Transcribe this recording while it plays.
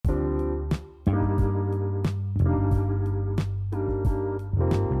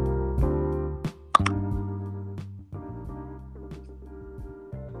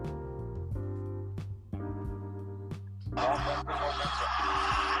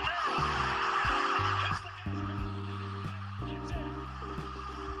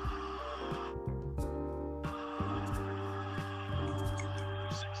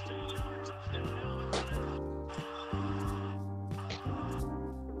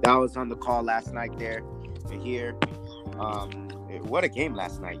that was on the call last night there and here. What a game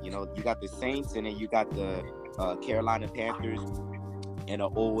last night. You got the Saints and then you got the Carolina Panthers in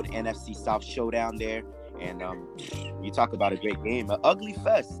an old NFC South showdown there. And you talk about a great game. An ugly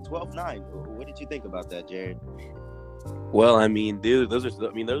fest, 12-9. What did you think about that, Jared? Well, I mean, dude, those are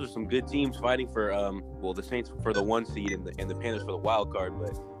some good teams fighting for the Saints for the 1 seed and the Panthers for the wild card.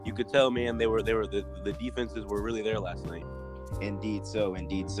 But you could tell, man, the defenses were really there last night. Indeed so.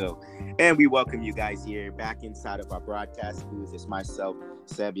 And we welcome you guys here back inside of our broadcast booth. It's myself,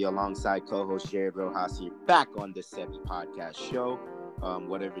 Sebi, alongside co-host Jared Rojas here, back on the Sebi Podcast Show.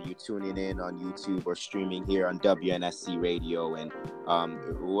 Whatever you're tuning in on YouTube or streaming here on WNSC Radio. And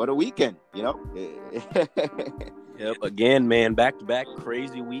what a weekend, Yep, again, man, back-to-back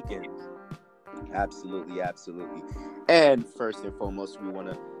crazy weekends. Absolutely. And first and foremost, we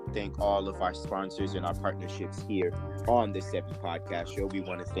want to thank all of our sponsors and our partnerships here on the Sebi Podcast Show. We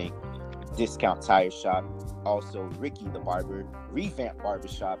want to thank Discount Tire Shop, also Ricky the Barber, Revamp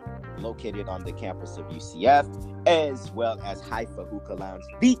Barbershop, located on the campus of UCF, as well as Haifa Hookah Lounge,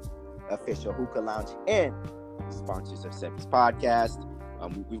 the official hookah lounge and sponsors of Sebi's podcast.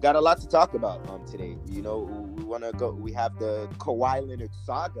 We've got a lot to talk about today. We want to go. We have the Kawhi Leonard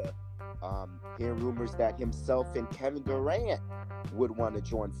saga. Hearing rumors that himself and Kevin Durant would want to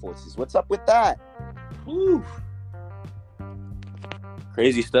join forces. What's up with that? Whew.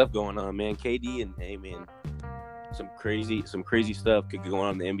 Crazy stuff going on, man. KD and man, some crazy stuff could go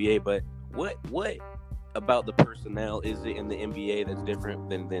on in the NBA. But what about the personnel is it in the NBA that's different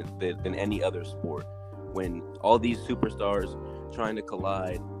than any other sport? When all these superstars trying to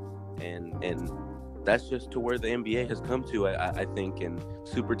collide, and that's just to where the NBA has come to, I think, and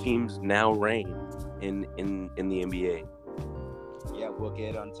super teams now reign in the NBA. Yeah, we'll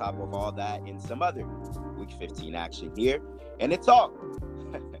get on top of all that in some other Week 15 action here, and it's all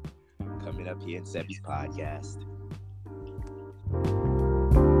coming up here in Sebi's podcast.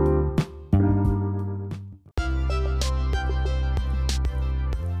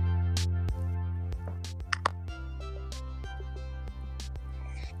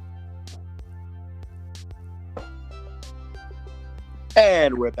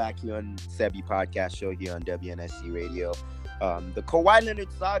 And we're back here on Sebi Podcast Show here on WNSC Radio. The Kawhi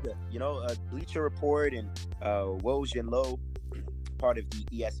Leonard saga, Bleacher Report and Woj and Lowe, part of the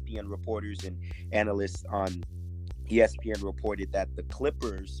ESPN reporters and analysts on ESPN, reported that the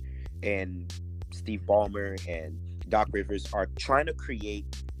Clippers and Steve Ballmer and Doc Rivers are trying to create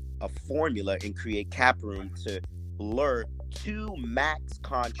a formula and create cap room to lure 2 max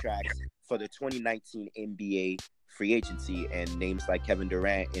contracts for the 2019 NBA free agency, and names like Kevin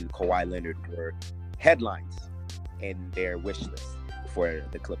Durant and Kawhi Leonard were headlines in their wish list for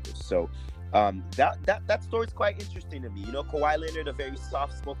the Clippers. So that story's quite interesting to me. Kawhi Leonard, a very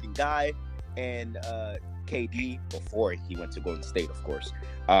soft-spoken guy, and KD, before he went to Golden State, of course,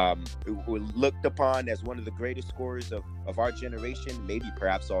 were looked upon as one of the greatest scorers of our generation, maybe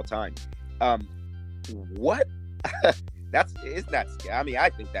perhaps all time. What? Isn't that scary? I mean, I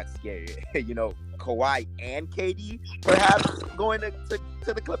think that's scary. Kawhi and KD perhaps going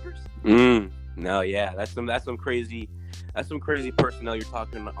to the Clippers. No, yeah, that's some crazy personnel you're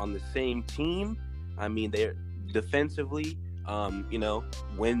talking on the same team. I mean, they're defensively,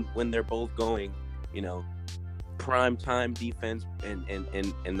 when they're both going, prime time defense and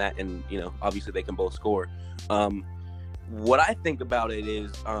that, and obviously they can both score. What I think about it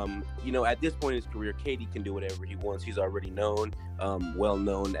is, at this point in his career, KD can do whatever he wants. He's already known, well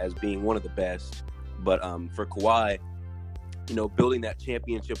known as being one of the best. But for Kawhi, building that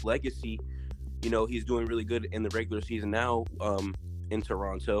championship legacy, he's doing really good in the regular season now in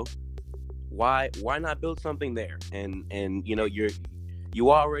Toronto. Why not build something there? And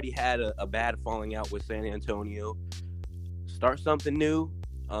you already had a bad falling out with San Antonio. Start something new.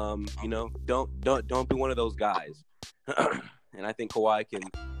 Don't be one of those guys. And I think Kawhi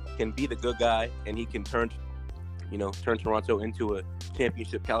can be the good guy, and he can turn Toronto into a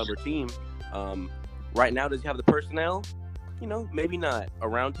championship caliber team. Right now, does he have the personnel? Maybe not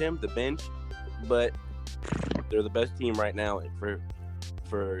around him, the bench, but they're the best team right now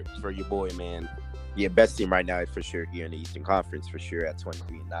for your boy, man. Yeah, best team right now for sure here in the Eastern Conference, for sure, at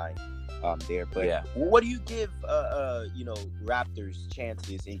 23-9 there. But yeah, what do you give Raptors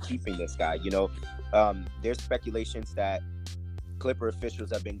chances in keeping this guy? There's speculations that Clipper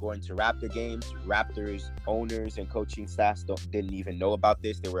officials have been going to Raptor games. Raptors owners and coaching staffs didn't even know about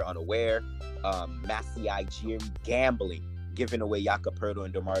this. They were unaware. Masai Ujiri gambling, giving away Jakob Poeltl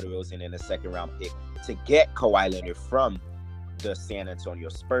and DeMar DeRozan in a second-round pick to get Kawhi Leonard from the San Antonio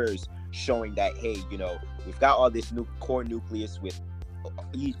Spurs, showing that, hey, we've got all this new core nucleus with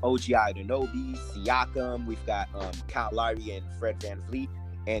OG Anunoby, Siakam. We've got Kyle Lowry and Fred VanVleet.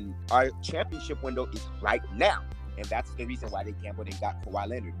 And our championship window is right now. And that's the reason why they gambled and got Kawhi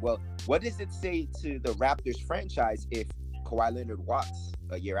Leonard. Well, what does it say to the Raptors franchise if Kawhi Leonard walks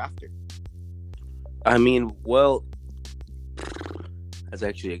a year after? I mean, well, that's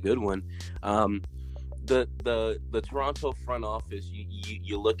actually a good one. The Toronto front office,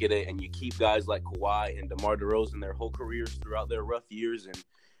 you look at it and you keep guys like Kawhi and DeMar DeRozan their whole careers throughout their rough years, and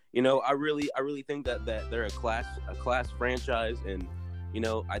I really think that they're a class franchise, and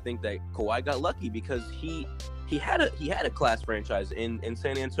I think that Kawhi got lucky because he had a class franchise in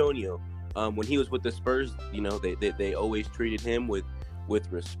San Antonio when he was with the Spurs. They always treated him with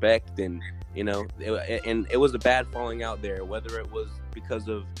respect, and and it was a bad falling out there, whether it was because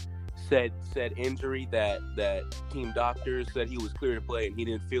of said injury that team doctors said he was clear to play and he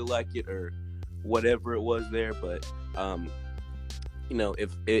didn't feel like it, or whatever it was there. But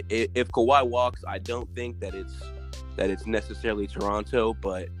if Kawhi walks, I don't think that it's necessarily Toronto,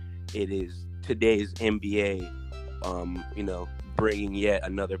 but it is today's NBA, bringing yet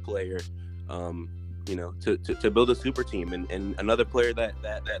another player, to build a super team, and another player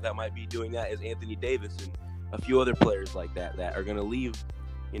that might be doing that is Anthony Davis, and a few other players like that are going to leave,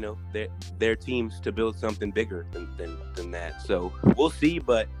 their teams to build something bigger than that. So we'll see,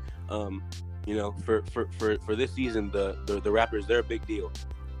 but for this season, the Raptors, they're a big deal.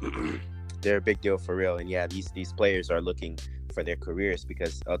 They're a big deal for real. And yeah, these players are looking for their careers,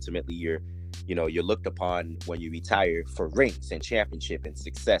 because ultimately you're looked upon when you retire for rings and championship and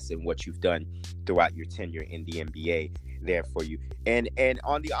success and what you've done throughout your tenure in the NBA there for you. And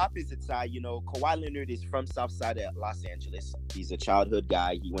on the opposite side, Kawhi Leonard is from South Side of Los Angeles. He's a childhood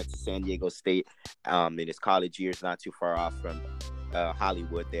guy. He went to San Diego State in his college years, not too far off from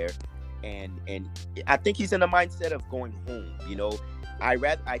Hollywood there. And I think he's in the mindset of going home.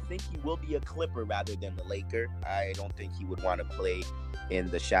 I think he will be a Clipper rather than the Laker. I don't think he would want to play in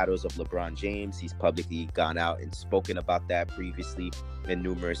the shadows of LeBron James. He's publicly gone out and spoken about that previously in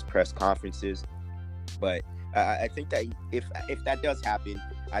numerous press conferences. But I think that if that does happen,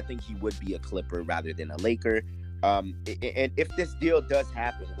 I think he would be a Clipper rather than a Laker. And if this deal does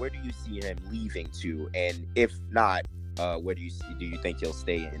happen, where do you see him leaving to? And if not, where do you think he'll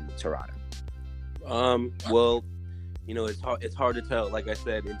stay in Toronto? Well, it's hard to tell, like I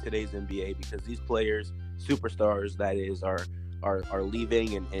said, in today's NBA, because these players, superstars that is, are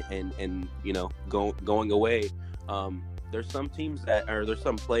leaving and going away. There's some teams there's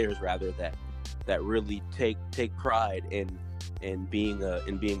some players rather that really take pride in being a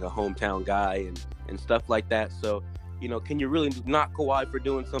hometown guy and stuff like that. So, can you really knock Kawhi for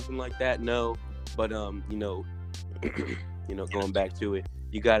doing something like that? No, but going back to it,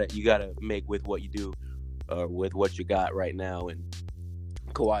 you gotta make with what you do, with what you got right now, and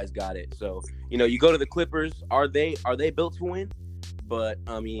Kawhi's got it. So, you go to the Clippers. Are they built to win? But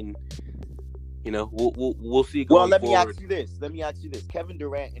I mean, we'll see. Well, let me ask you this. Kevin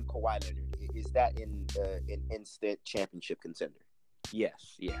Durant and Kawhi Leonard, is that an instant championship contender?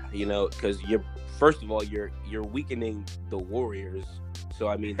 Yes, yeah. Because first of all, you're weakening the Warriors. So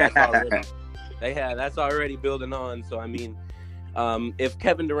I mean, that's already that's already building on. So I mean, if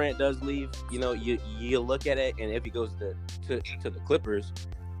Kevin Durant does leave, you look at it, and if he goes to the Clippers,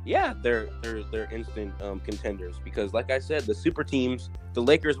 yeah, they're instant contenders, because like I said, the super teams, the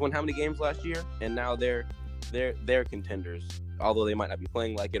Lakers won how many games last year, and now they're contenders, although they might not be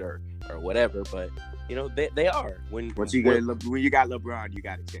playing like it or whatever, but they are. When you got LeBron, you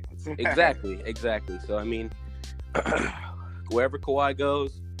got a chance. Exactly. So I mean, wherever Kawhi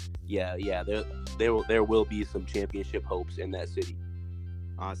goes, yeah, there will be some championship hopes in that city.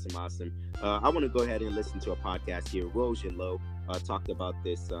 Awesome. I want to go ahead and listen to a podcast here. Woj and Low talked about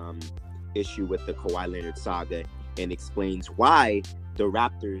this issue with the Kawhi Leonard saga and explains why the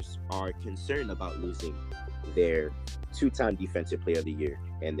Raptors are concerned about losing their two-time Defensive Player of the Year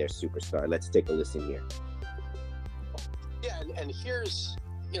and their superstar. Let's take a listen here. Yeah, and here's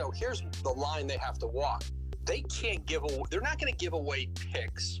the line they have to walk. They're not going to give away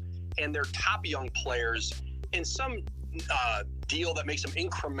picks and their top young players in some deal that makes them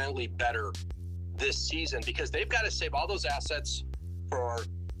incrementally better this season, because they've got to save all those assets for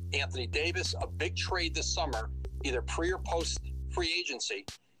Anthony Davis, a big trade this summer, either pre or post free agency.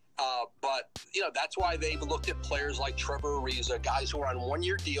 But that's why they've looked at players like Trevor Ariza, guys who are on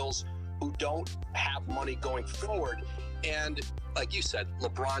one-year deals who don't have money going forward. And like you said,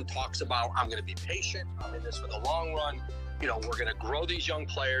 LeBron talks about, I'm going to be patient. I'm in this for the long run. We're going to grow these young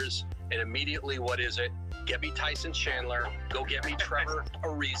players. And immediately, what is it? Get me Tyson Chandler. Go get me Trevor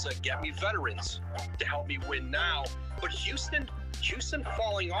Ariza. Get me veterans to help me win now. But Houston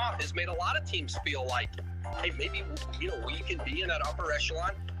falling off has made a lot of teams feel like, hey, maybe, we can be in that upper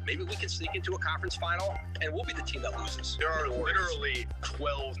echelon. Maybe we can sneak into a conference final, and we'll be the team that loses. There are literally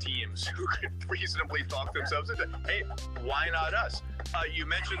 12 teams who could reasonably talk themselves into, hey, why not us? You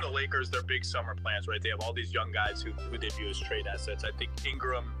mentioned the Lakers, their big summer plans, right? They have all these young guys who they view as trade assets. I think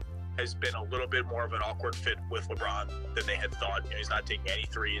Ingram has been a little bit more of an awkward fit with LeBron than they had thought. He's not taking any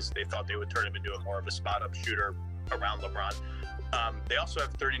threes. They thought they would turn him into more of a spot-up shooter around LeBron. They also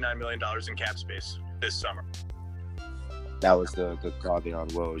have $39 million in cap space this summer. That was the call there on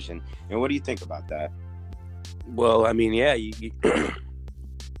Woj. And what do you think about that? Well, I mean, yeah, you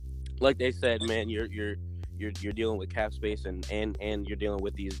like they said, man, you're dealing with cap space and you're dealing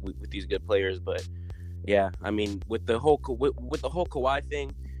with these good players. But yeah, I mean, with the whole Kawhi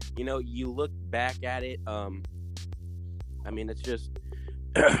thing, you look back at it. I mean, it's just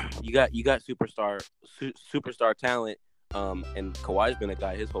you got superstar talent, and Kawhi's been a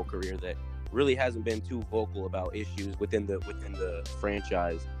guy his whole career that really hasn't been too vocal about issues within the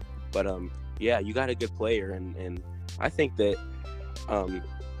franchise. But yeah, you got a good player, and I think that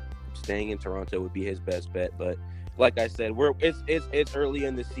staying in Toronto would be his best bet. But like I said, it's early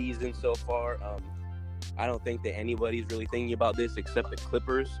in the season so far. I don't think that anybody's really thinking about this except the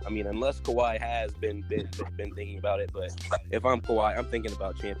Clippers. I mean, unless Kawhi has been thinking about it. But if I'm Kawhi, I'm thinking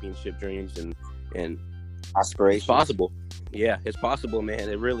about championship dreams and aspirations. It's possible. Yeah, it's possible, man.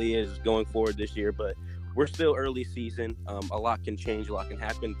 It really is going forward this year. But we're still early season. A lot can change. A lot can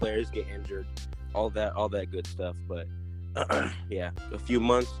happen. Players get injured. All that good stuff. But yeah, a few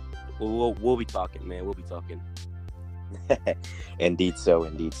months, we'll be talking, man. We'll be talking. Indeed so.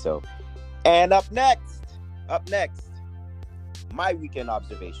 And up next, my weekend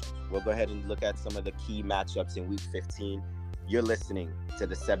observations. We'll go ahead and look at some of the key matchups in Week 15. You're listening to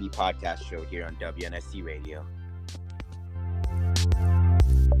the Sebi Podcast Show here on WNSC Radio.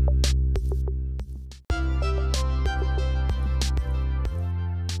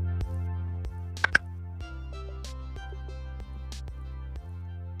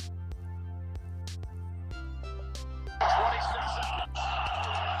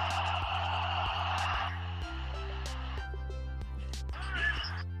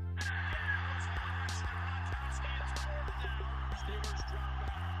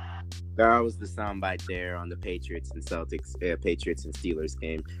 That was the soundbite there on the Patriots and Steelers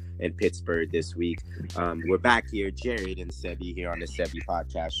game in Pittsburgh this week. We're back here, Jared and Sebi here on the Sebi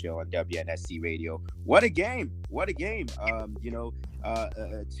Podcast Show on WNSC Radio. What a game!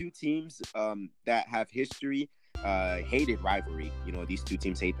 Two teams that have history, hated rivalry. These two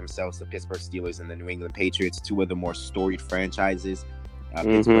teams hate themselves, the Pittsburgh Steelers and the New England Patriots, two of the more storied franchises.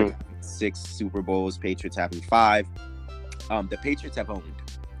 Pittsburgh 6 Super Bowls, Patriots having 5. The Patriots have owned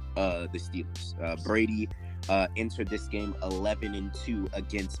the Steelers. Brady entered this game 11-2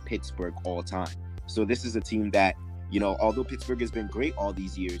 against Pittsburgh all time. So this is a team that, although Pittsburgh has been great all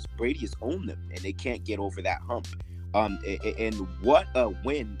these years, Brady has owned them, and they can't get over that hump. And what a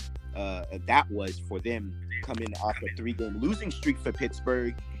win that was for them, coming off a 3-game losing streak for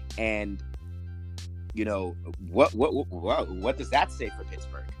Pittsburgh. And what does that say for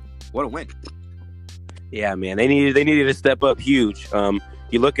Pittsburgh? What a win! Yeah, man, they needed to step up huge.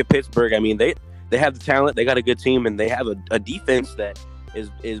 You look at Pittsburgh. I mean, they have the talent. They got a good team, and they have a defense that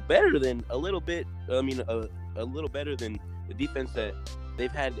is better than a little bit. I mean, a little better than the defense that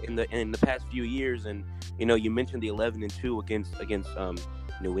they've had in the past few years. And you mentioned the 11-2 against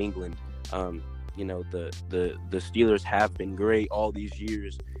New England. The Steelers have been great all these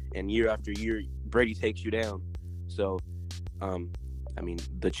years, and year after year, Brady takes you down. So, I mean,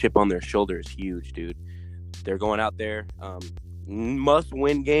 the chip on their shoulder is huge, dude. They're going out there.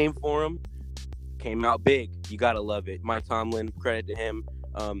 Must-win game for them. Came out big. You got to love it. Mike Tomlin, credit to him.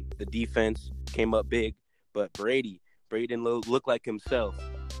 The defense came up big. But Brady didn't look like himself.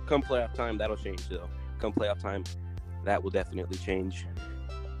 Come playoff time, that'll change, though. Come playoff time, that will definitely change.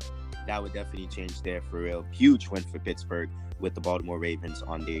 That would definitely change there for real. Huge win for Pittsburgh with the Baltimore Ravens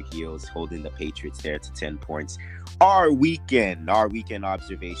on their heels, holding the Patriots there to 10 points. Our weekend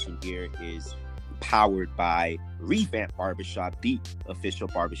observation here is powered by Revamp Barbershop, the official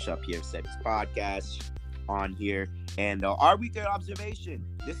barbershop here of Sebi's Podcast on here. And our weekend observation,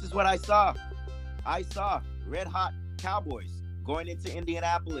 this is what I saw. I saw red hot Cowboys going into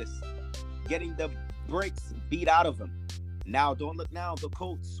Indianapolis, getting the brakes beat out of them. Now, don't look now, the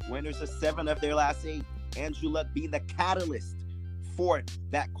Colts, winners of 7 of their last 8. Andrew Luck being the catalyst for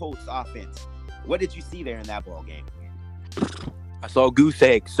that Colts offense. What did you see there in that ball game? I saw a goose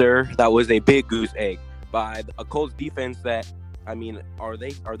egg, sir. That was a big goose egg by a Colts defense that, I mean, are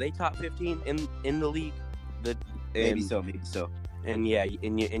they top 15 in the league? Maybe so. And yeah,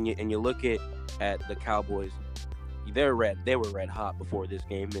 and you look at the Cowboys, they were red hot before this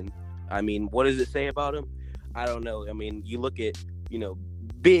game, and I mean, what does it say about them? I don't know. I mean, you look at,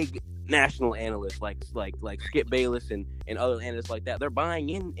 big national analysts like Skip Bayless and other analysts like that. They're buying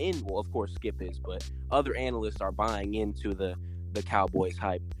in. Well, of course Skip is, but other analysts are buying into the Cowboys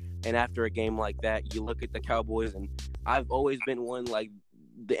hype. And after a game like that, you look at the Cowboys, and I've always been one, like,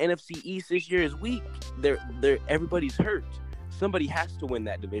 the NFC East this year is weak. They're everybody's hurt. Somebody has to win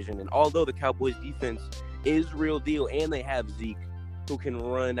that division. And although the Cowboys defense is real deal, and they have Zeke who can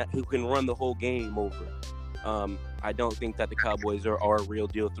run the whole game over, I don't think that the Cowboys are a real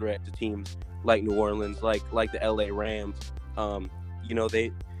deal threat to teams like New Orleans, like the LA Rams.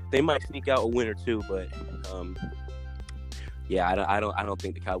 They might sneak out a win or two, but I don't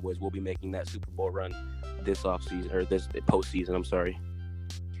think the Cowboys will be making that Super Bowl run this offseason, or this postseason. I'm sorry.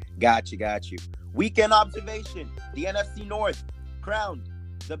 Got you. Weekend observation: the NFC North crowned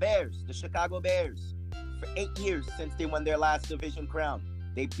the Bears, the Chicago Bears, for 8 years since they won their last division crown.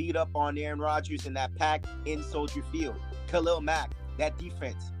 They beat up on Aaron Rodgers in that pack in Soldier Field. Khalil Mack, that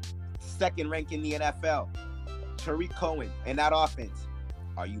defense, second rank in the NFL. Tariq Cohen and that offense.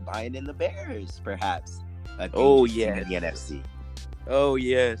 Are you buying in the Bears, perhaps? Oh, yes. In the NFC. Oh,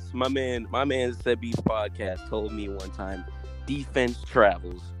 yes. My man Sebi's podcast told me one time, defense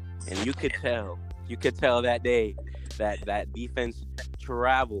travels. And you could tell that day that defense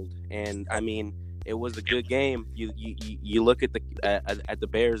traveled. And, I mean, it was a good game. You look at the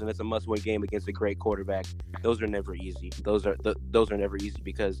Bears, and it's a must-win game against a great quarterback. Those are never easy. Those are never easy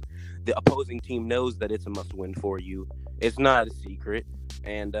because the opposing team knows that it's a must-win for you. It's not a secret,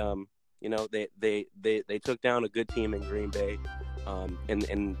 and they took down a good team in Green Bay,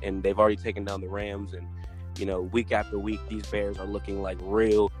 and they've already taken down the Rams, and week after week these Bears are looking like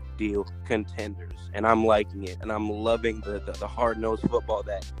real deal contenders, and I'm liking it, and I'm loving the hard-nosed football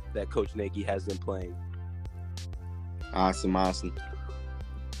that Coach Nagy has been playing. Awesome.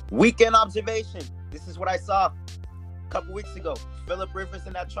 Weekend observation. This is what I saw a couple weeks ago. Phillip Rivers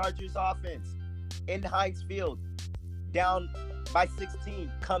and that Chargers offense in Heinz Field, down by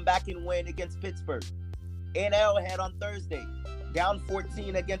 16, come back and win against Pittsburgh. In Arrowhead on Thursday, down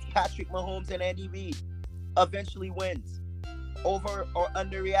 14 against Patrick Mahomes and Andy Reid, eventually wins. Over or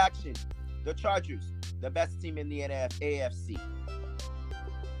under reaction? The Chargers, the best team in the AFC.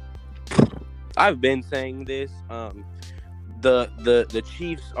 I've been saying this. The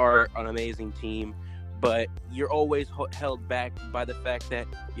Chiefs are an amazing team, but you're always held back by the fact that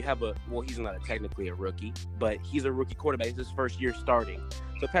you have he's not technically a rookie, but he's a rookie quarterback. It's his first year starting.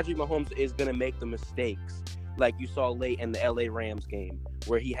 So Patrick Mahomes is going to make the mistakes like you saw late in the LA Rams game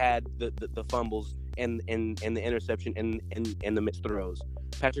where he had the fumbles and the interception and the missed throws.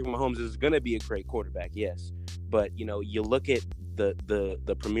 Patrick Mahomes is going to be a great quarterback, yes, but you look at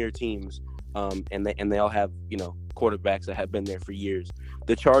the premier teams, and they all have quarterbacks that have been there for years.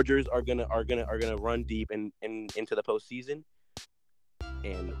 The Chargers are gonna run deep into the postseason,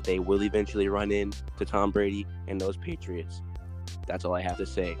 and they will eventually run into Tom Brady and those Patriots. That's all I have to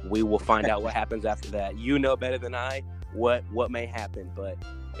say. We will find out what happens after that. You know better than I what may happen, but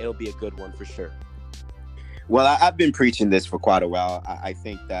it'll be a good one for sure. Well, I've been preaching this for quite a while. I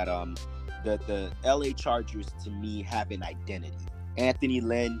think that the LA Chargers, to me, have an identity. Anthony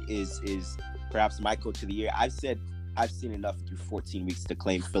Lynn is perhaps my coach of the year. I've said I've seen enough through 14 weeks to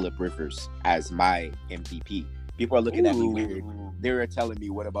claim Phillip Rivers as my MVP. People are looking at me weird. They were telling me,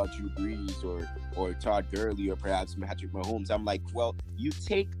 what about Drew Brees or Todd Gurley or perhaps Patrick Mahomes? I'm like, well, you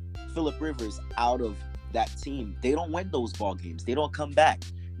take Phillip Rivers out of that team, they don't win those ball games. They don't come back.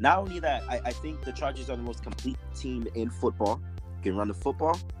 Not only that, I think the Chargers are the most complete team in football. They can run the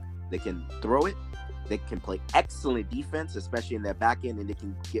football. They can throw it. They can play excellent defense, especially in their back end, and they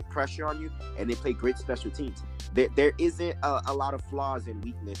can get pressure on you, and they play great special teams. There isn't a lot of flaws and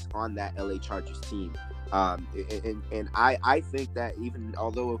weakness on that LA Chargers team. And I think that even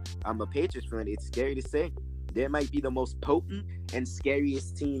although I'm a Patriots fan, it's scary to say they might be the most potent and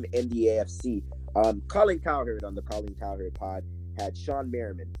scariest team in the AFC. Colin Cowherd on the Colin Cowherd pod had Sean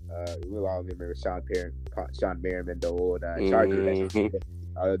Merriman. We all remember Sean Merriman, the old Charger.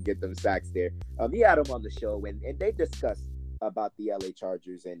 I'll get them sacks there. He had him on the show, and they discussed about the LA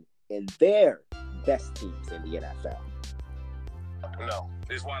Chargers and their best teams in the NFL. No,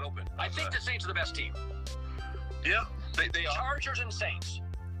 it's wide open. I think the Saints are the best team. Yeah, they are. Chargers and Saints.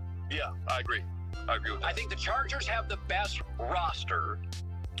 Yeah, I agree with that. I think the Chargers have the best roster.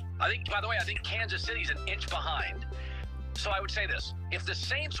 By the way, I think Kansas City's an inch behind. So I would say this: if the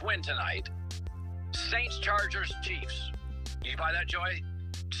Saints win tonight, Saints, Chargers, Chiefs. Do you buy that, Joy?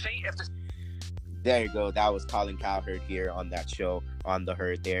 There you go. That was Colin Cowherd here on that show on the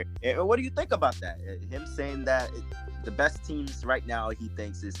Herd there. And what do you think about that? Him saying that the best teams right now he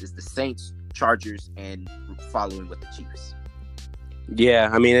thinks is the Saints, Chargers, and following with the Chiefs. Yeah,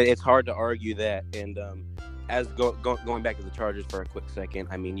 I mean, it's hard to argue that. And as going back to the Chargers for a quick second,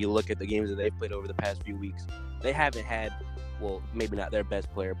 I mean, you look at the games that they've played over the past few weeks, they haven't had, well, maybe not their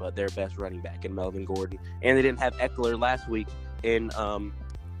best player, but their best running back in Melvin Gordon. And they didn't have Eckler last week in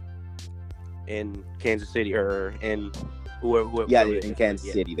Kansas City or in whoever in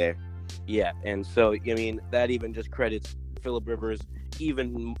Kansas City there. Yeah, and so, I mean, that even just credits Phillip Rivers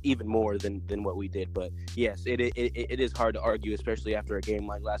even more than what we did. But yes, it is hard to argue, especially after a game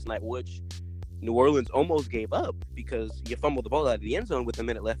like last night, which New Orleans almost gave up because you fumbled the ball out of the end zone with a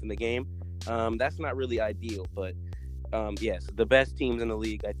minute left in the game. That's not really ideal, but yes, the best teams in the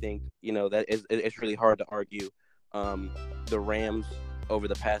league, I think, that it's really hard to argue. The Rams over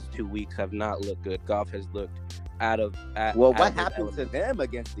the past 2 weeks have not looked good. Goff has looked what happened to them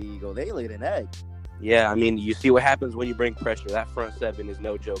against the Eagles? They laid an egg. Yeah, I mean, you see what happens when you bring pressure. That front seven is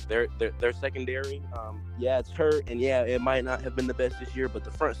no joke. Their secondary, it's hurt, and yeah, it might not have been the best this year, but the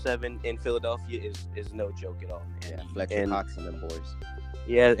front seven in Philadelphia is no joke at all, man. Yeah, Fletcher Cox and them boys.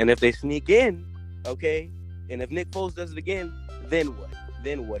 Yeah, and if they sneak in, okay, and if Nick Foles does it again, then what?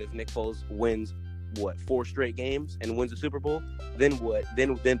 Then what if Nick Foles wins 4 straight games and wins the Super Bowl? Then what?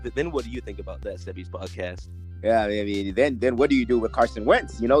 Then what do you think about that, Sebi's podcast? Yeah, I mean, then what do you do with Carson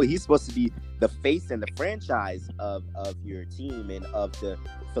Wentz? He's supposed to be the face and the franchise of your team and of the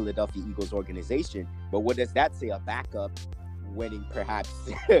Philadelphia Eagles organization. But what does that say? A backup winning perhaps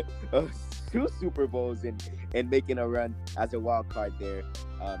 2 Super Bowls and making a run as a wild card there.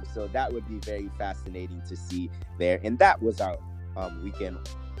 So that would be very fascinating to see there. And that was our weekend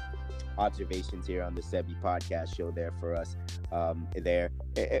observations here on the Sebi podcast show there for us there.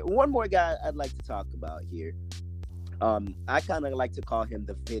 One more guy I'd like to talk about here. I kind of like to call him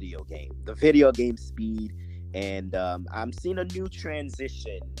the video game speed. And I'm seeing a new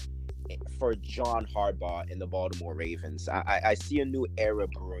transition for John Harbaugh in the Baltimore Ravens. I see a new era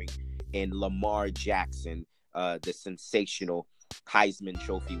brewing in Lamar Jackson, the sensational Heisman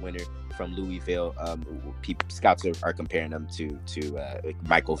Trophy winner from Louisville. Scouts are comparing him to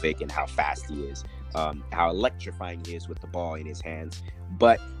Michael Vick and how fast he is, how electrifying he is with the ball in his hands.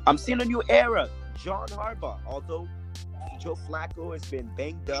 But I'm seeing a new era. John Harbaugh, although Joe Flacco has been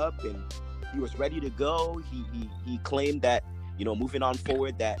banged up and he was ready to go, he claimed that, moving on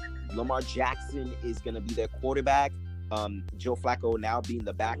forward, that Lamar Jackson is going to be their quarterback. Joe Flacco now being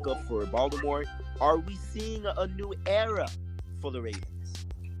the backup for Baltimore. Are we seeing a new era for the Ravens?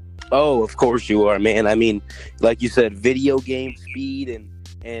 Oh, of course you are, man. I mean, like you said, video game speed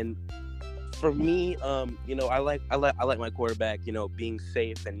and for me, I like my quarterback, being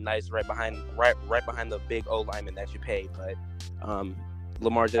safe and nice right behind the big O lineman that you pay. But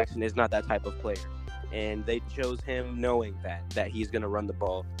Lamar Jackson is not that type of player, and they chose him knowing that he's going to run the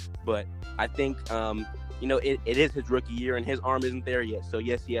ball. But I think it is his rookie year and his arm isn't there yet. So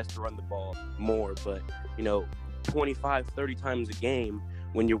yes, he has to run the ball more, but 25, 30 times a game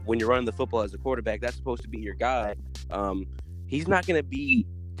when you're running the football as a quarterback, that's supposed to be your guy. He's not going to be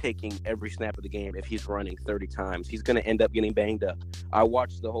taking every snap of the game if he's running 30 times. He's going to end up getting banged up. I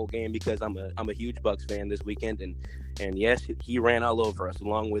watched the whole game because I'm a huge Bucs fan this weekend, and yes, he ran all over us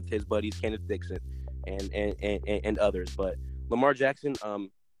along with his buddies Kenneth Dixon and others. But Lamar Jackson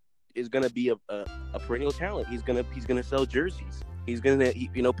is going to be a perennial talent. He's going to sell jerseys. He's going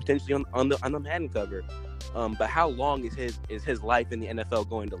to potentially on the Madden cover. But how long is his life in the NFL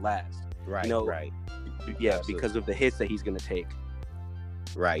going to last? Right. Right. Yeah, Absolutely. Because of the hits that he's going to take.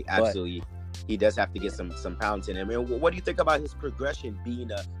 Right, absolutely. He does have to get some pounds in him. And what do you think about his progression being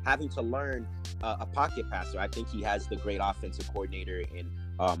having to learn a pocket passer? I think he has the great offensive coordinator in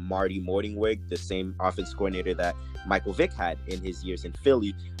Marty Morningwig, the same offensive coordinator that Michael Vick had in his years in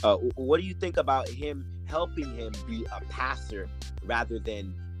Philly. What do you think about him helping him be a passer rather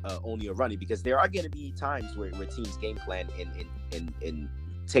than only a running? Because there are going to be times where teams game plan and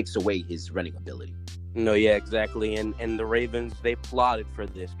takes away his running ability. No, yeah, exactly. And the Ravens, they plotted for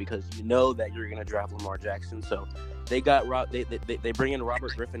this because that you're going to draft Lamar Jackson. So they bring in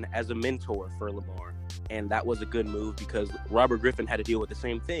Robert Griffin as a mentor for Lamar. And that was a good move because Robert Griffin had to deal with the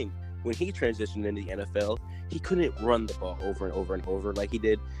same thing. When he transitioned into the NFL, he couldn't run the ball over and over and over like he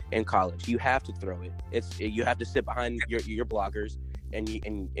did in college. You have to throw it. You have to sit behind your blockers and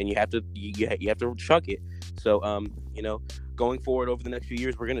you have to chuck it. So going forward over the next few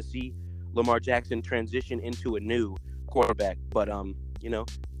years, we're going to see Lamar Jackson transition into a new quarterback, but you know,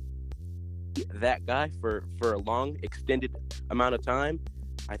 that guy for a long extended amount of time,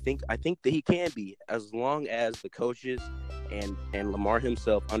 I think that he can be, as long as the coaches and Lamar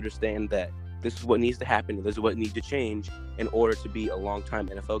himself understand that this is what needs to happen, this is what needs to change in order to be a long-time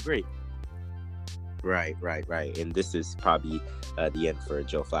NFL great. Right. And this is probably the end for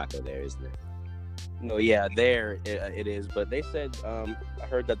Joe Flacco there, isn't it? No, yeah, there it is. But they said, I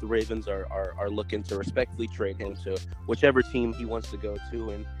heard that the Ravens are looking to respectfully trade him to whichever team he wants to go to,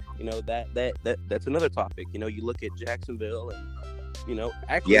 and you know that's another topic. You know, you look at Jacksonville, and you know,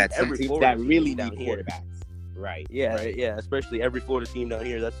 actually, every team that really need quarterbacks. Right. Yeah, right. Yeah, especially every Florida team down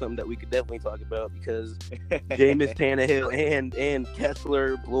here. That's something that we could definitely talk about, because Jameis Tannehill and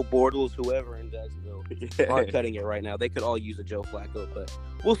Kessler, Blue Bortles, whoever in Jacksonville aren't cutting it right now. They could all use a Joe Flacco, but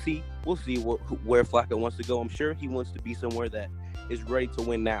we'll see. We'll see where Flacco wants to go. I'm sure he wants to be somewhere that is ready to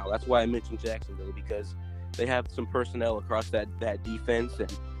win now. That's why I mentioned Jacksonville, because they have some personnel across that defense,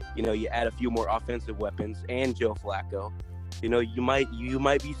 and you know, you add a few more offensive weapons and Joe Flacco. You know, you might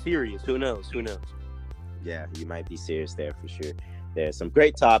be serious. Who knows? Yeah, you might be serious there for sure. There's some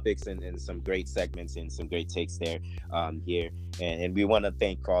great topics and some great segments and some great takes there here. And we want to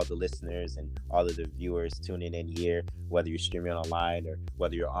thank all the listeners and all of the viewers tuning in here, whether you're streaming online or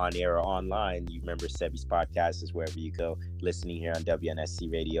whether you're on air or online. You remember Sebi's podcast is wherever you go, listening here on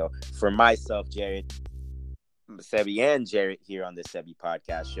WNSC Radio. For myself, Jared, Sebi, and Jared here on the Sebi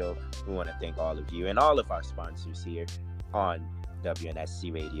Podcast Show, we want to thank all of you and all of our sponsors here on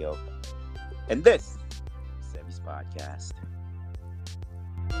WNSC Radio. And this Sebi's Podcast.